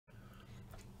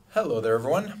Hello there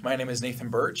everyone, my name is Nathan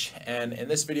Birch, and in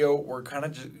this video we're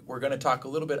going to talk a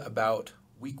little bit about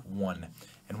week 1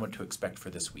 and what to expect for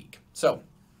this week. So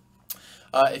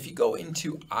if you go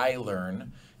into iLearn,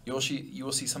 you will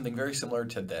see something very similar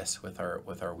to this with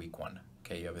our week 1.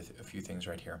 Okay, you have a few things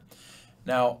right here.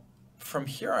 Now from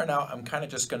here on out, I'm kind of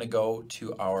just going to go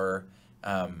to our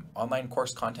online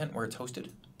course content where it's hosted.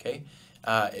 Okay,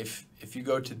 if you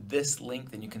go to this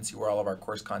link, then you can see where all of our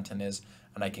course content is.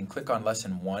 And I can click on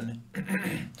lesson 1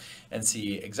 and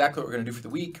see exactly what we're going to do for the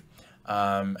week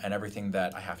and everything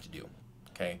that I have to do.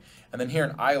 Okay, and then here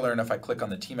in iLearn, if I click on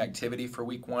the team activity for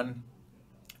week 1,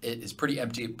 it is pretty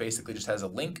empty. It basically just has a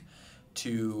link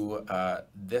to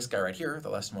this guy right here, the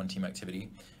lesson 1 team activity,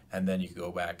 and then you can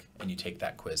go back and you take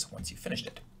that quiz once you've finished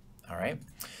it. All right.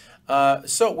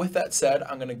 So with that said,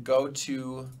 I'm going to go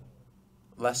to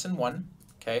lesson 1.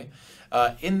 Okay.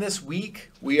 In this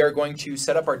week, we are going to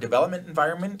set up our development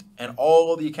environment and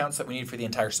all the accounts that we need for the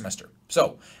entire semester.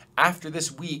 So after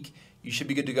this week, you should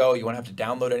be good to go. You won't have to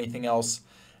download anything else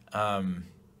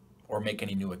or make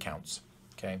any new accounts.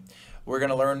 Okay. We're going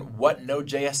to learn what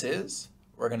Node.js is.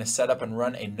 We're going to set up and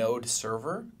run a Node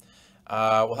server.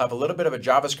 We'll have a little bit of a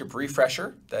JavaScript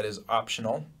refresher that is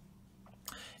optional.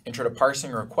 Intro to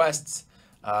parsing requests.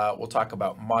 We'll talk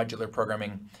about modular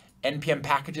programming, NPM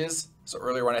packages. So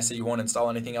earlier when I said you won't install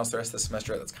anything else the rest of the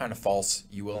semester, that's kind of false.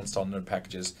 You will install Node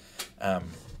packages,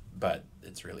 but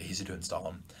it's really easy to install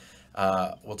them.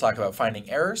 We'll talk about finding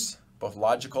errors, both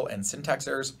logical and syntax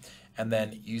errors, and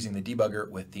then using the debugger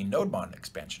with the NodeMon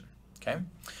expansion. Okay,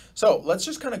 so let's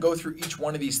just kind of go through each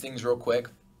one of these things real quick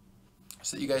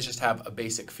so that you guys just have a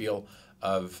basic feel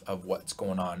of what's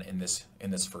going on in this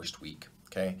first week.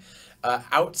 Okay,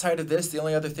 outside of this, the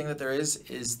only other thing that there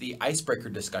is the icebreaker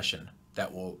discussion that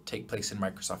will take place in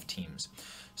Microsoft Teams.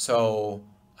 So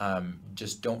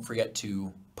just don't forget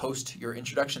to post your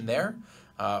introduction there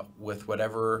with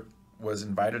whatever was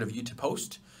invited of you to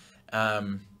post,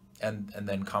 and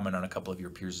then comment on a couple of your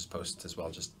peers' posts as well,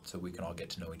 just so we can all get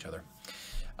to know each other.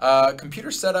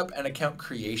 Computer setup and account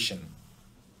creation.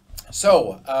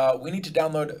 So we need to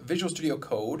download Visual Studio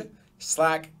Code,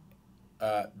 Slack,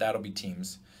 that'll be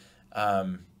Teams,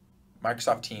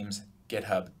 Microsoft Teams,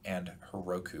 GitHub, and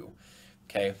Heroku.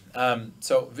 Okay,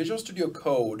 so Visual Studio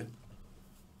Code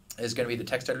is going to be the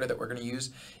text editor that we're going to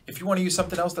use. If you want to use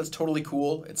something else, that's totally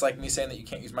cool. It's like me saying that you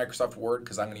can't use Microsoft Word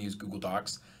because I'm going to use Google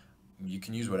Docs. You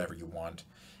can use whatever you want.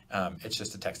 It's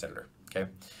just a text editor. Okay,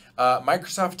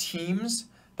 Microsoft Teams,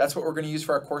 that's what we're going to use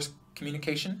for our course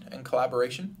communication and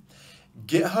collaboration.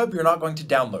 GitHub, you're not going to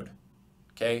download.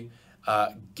 Okay,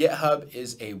 GitHub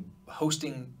is a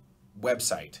hosting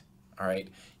website. All right,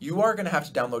 you are going to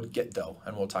have to download Git though,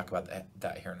 and we'll talk about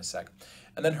that here in a sec.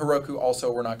 And then Heroku,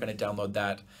 also, we're not going to download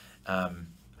that.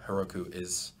 Heroku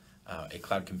is a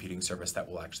cloud computing service that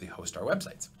will actually host our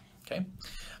websites. Okay,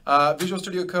 Visual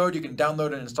Studio Code, you can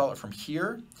download and install it from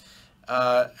here.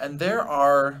 And there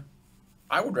are,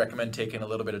 I would recommend taking a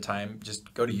little bit of time,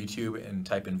 just go to YouTube and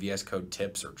type in VS Code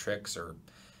tips or tricks or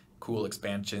cool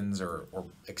expansions or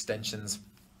extensions.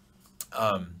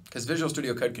 Because Visual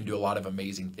Studio Code can do a lot of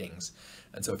amazing things.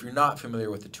 And so if you're not familiar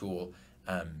with the tool,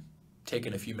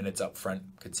 taking a few minutes up front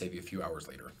could save you a few hours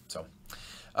later. So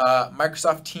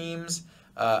Microsoft Teams,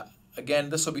 again,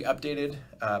 this will be updated,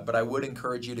 but I would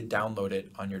encourage you to download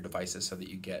it on your devices so that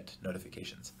you get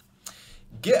notifications.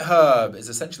 GitHub is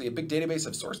essentially a big database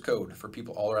of source code for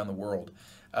people all around the world.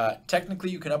 Technically,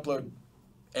 you can upload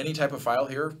any type of file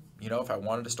here. You know, if I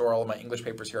wanted to store all of my English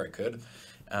papers here, I could.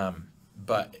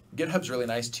 But GitHub's really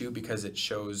nice too because it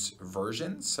shows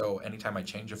versions. So anytime I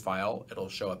change a file, it'll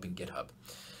show up in GitHub.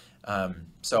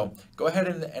 So go ahead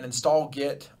and install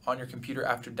Git on your computer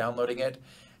after downloading it.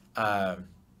 And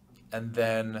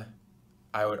then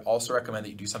I would also recommend that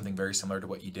you do something very similar to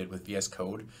what you did with VS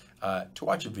Code to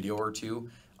watch a video or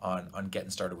two on getting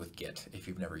started with Git if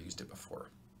you've never used it before.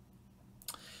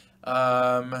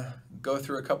 Go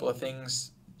through a couple of things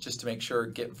just to make sure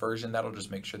Git version, that'll just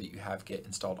make sure that you have Git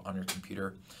installed on your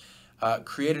computer.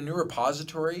 Create a new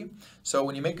repository. So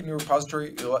when you make a new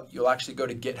repository, you'll actually go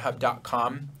to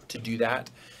github.com to do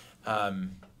that.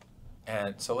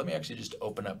 And so let me actually just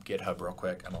open up GitHub real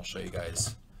quick and I'll show you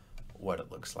guys what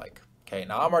it looks like. Okay,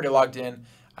 now I'm already logged in.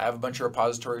 I have a bunch of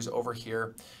repositories over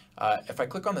here. If I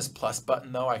click on this plus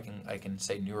button though, I can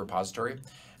say new repository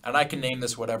and I can name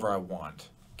this whatever I want.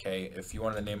 Okay, if you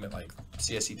wanted to name it like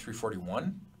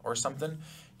CSE341 or something,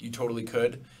 you totally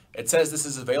could. It says this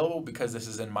is available because this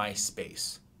is in my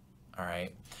space. All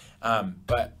right,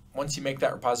 but once you make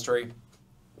that repository,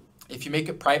 if you make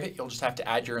it private, you'll just have to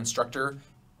add your instructor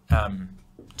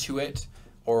to it,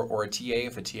 or a TA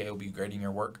if a TA will be grading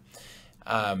your work.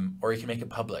 or you can make it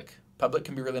public. Public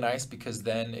can be really nice because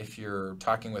then if you're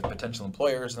talking with potential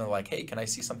employers and they're like, hey, can I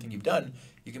see something you've done?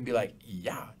 You can be like,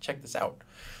 yeah, check this out.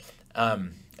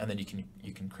 And then you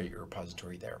can create your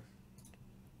repository there.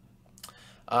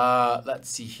 Let's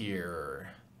see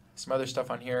here. Some other stuff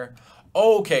on here.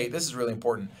 Okay, this is really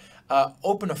important.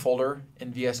 Open a folder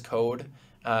in VS Code.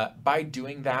 By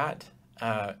doing that,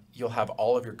 you'll have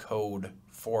all of your code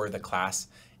for the class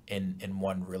in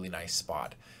one really nice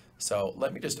spot. So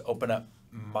let me just open up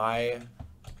my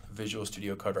Visual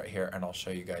Studio Code right here, and I'll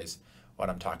show you guys what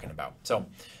I'm talking about. So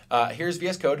here's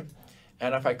VS Code,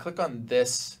 and if I click on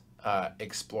this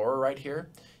Explorer right here,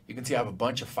 you can see I have a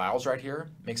bunch of files right here.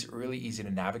 Makes it really easy to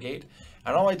navigate.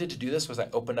 And all I did to do this was I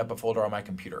opened up a folder on my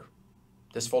computer.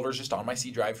 This folder is just on my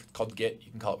C drive called Git.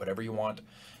 You can call it whatever you want.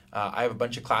 I have a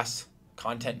bunch of class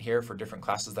content here for different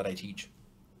classes that I teach.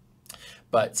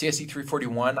 But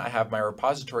CSE341, I have my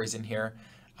repositories in here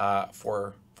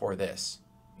for this.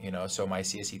 So my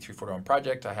CSE341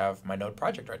 project, I have my node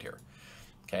project right here.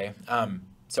 Okay,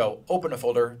 so open a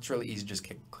folder. It's really easy. Just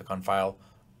click on File,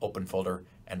 Open Folder,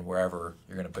 and wherever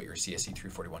you're going to put your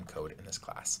CSE341 code in this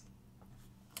class.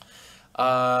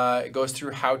 It goes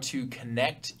through how to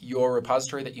connect your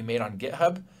repository that you made on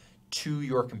GitHub to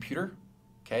your computer.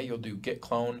 Okay, you'll do git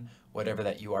clone, whatever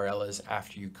that URL is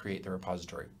after you create the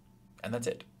repository. And that's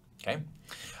it. Okay.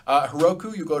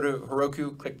 Heroku, you go to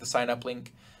Heroku, click the sign up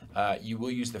link. You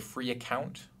will use the free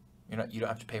account. You don't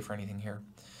have to pay for anything here.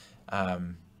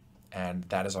 And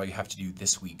that is all you have to do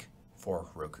this week for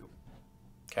Heroku.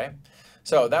 Okay.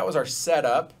 So that was our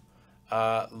setup.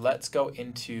 Let's go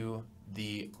into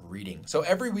the reading. So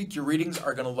every week your readings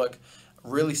are going to look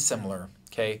really similar.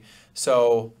 Okay.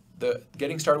 So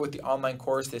getting started with the online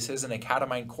course, this is an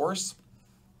Academine course,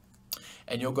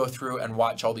 and you'll go through and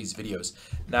watch all these videos.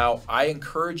 Now, I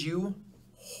encourage you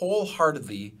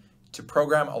wholeheartedly to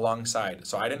program alongside.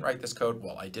 So I didn't write this code.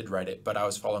 Well, I did write it, but I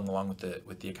was following along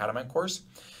with the Academine course.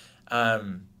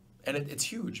 And it's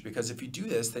huge because if you do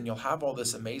this, then you'll have all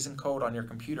this amazing code on your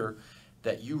computer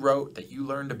that you wrote, that you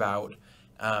learned about,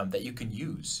 that you can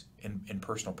use in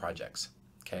personal projects,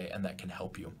 okay, and that can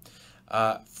help you.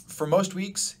 For most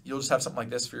weeks, you'll just have something like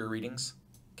this for your readings,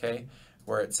 okay,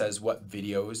 where it says what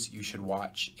videos you should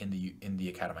watch in the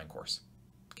Academine course,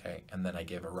 okay, and then I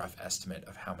give a rough estimate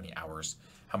of how many hours,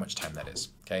 how much time that is,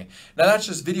 okay. Now that's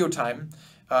just video time.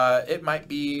 It might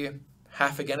be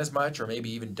half again as much, or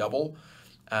maybe even double.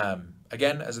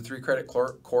 Again, as a 3-credit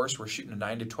course, we're shooting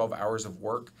 9 to 12 hours of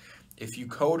work. If you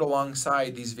code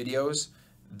alongside these videos,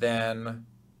 then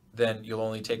you'll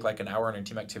only take like an hour on your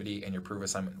team activity and your proof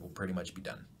assignment will pretty much be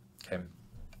done, okay?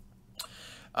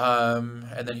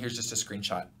 And then here's just a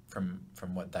screenshot from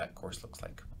what that course looks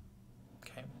like,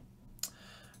 okay?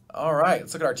 All right,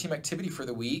 let's look at our team activity for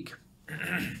the week.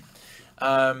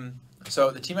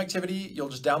 So the team activity, you'll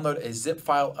just download a zip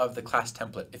file of the class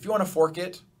template. If you want to fork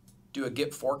it, do a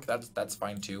git fork, that's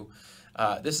fine too.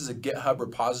 This is a GitHub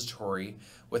repository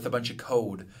with a bunch of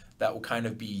code that will kind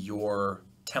of be your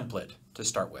template to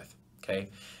start with, okay?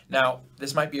 Now,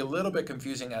 this might be a little bit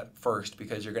confusing at first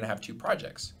because you're going to have 2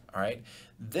 projects, all right?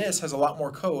 This has a lot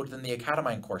more code than the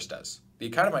Academine course does. The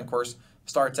Academine course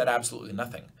starts at absolutely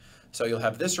nothing. So you'll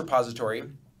have this repository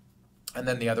and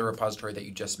then the other repository that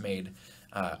you just made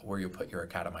where you'll put your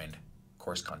Academine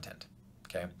course content,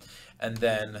 okay? And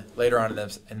then later on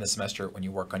in the semester, when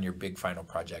you work on your big final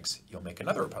projects, you'll make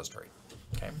another repository,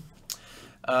 okay?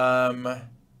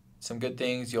 Some good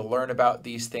things, you'll learn about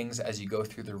these things as you go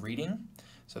through the reading.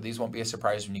 So these won't be a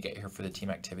surprise when you get here for the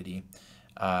team activity.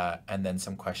 And then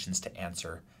some questions to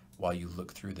answer while you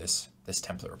look through this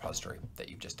template repository that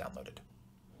you've just downloaded.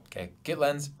 Okay,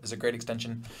 GitLens is a great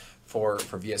extension for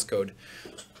VS Code.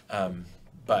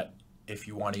 But if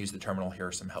you want to use the terminal, here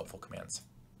are some helpful commands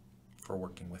for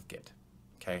working with Git.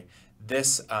 Okay,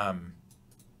 this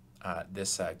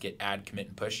git add, commit,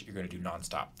 and push, you're going to do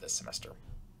nonstop this semester.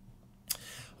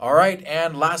 All right,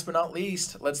 and last but not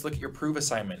least, let's look at your proof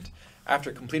assignment.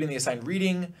 After completing the assigned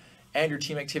reading and your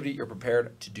team activity, you're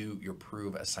prepared to do your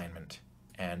proof assignment.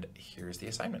 And here's the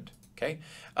assignment, okay?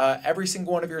 Every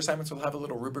single one of your assignments will have a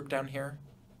little rubric down here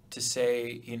to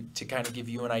say, to kind of give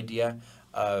you an idea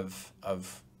of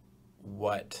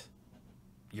what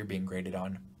you're being graded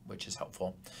on, which is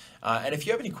helpful. And if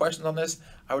you have any questions on this,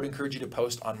 I would encourage you to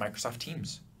post on Microsoft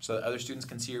Teams so that other students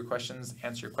can see your questions,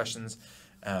 answer your questions,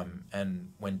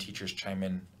 and when teachers chime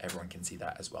in, everyone can see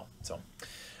that as well. So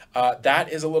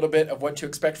that is a little bit of what to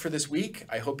expect for this week.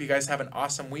 I hope you guys have an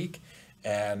awesome week,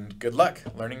 and good luck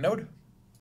learning Node.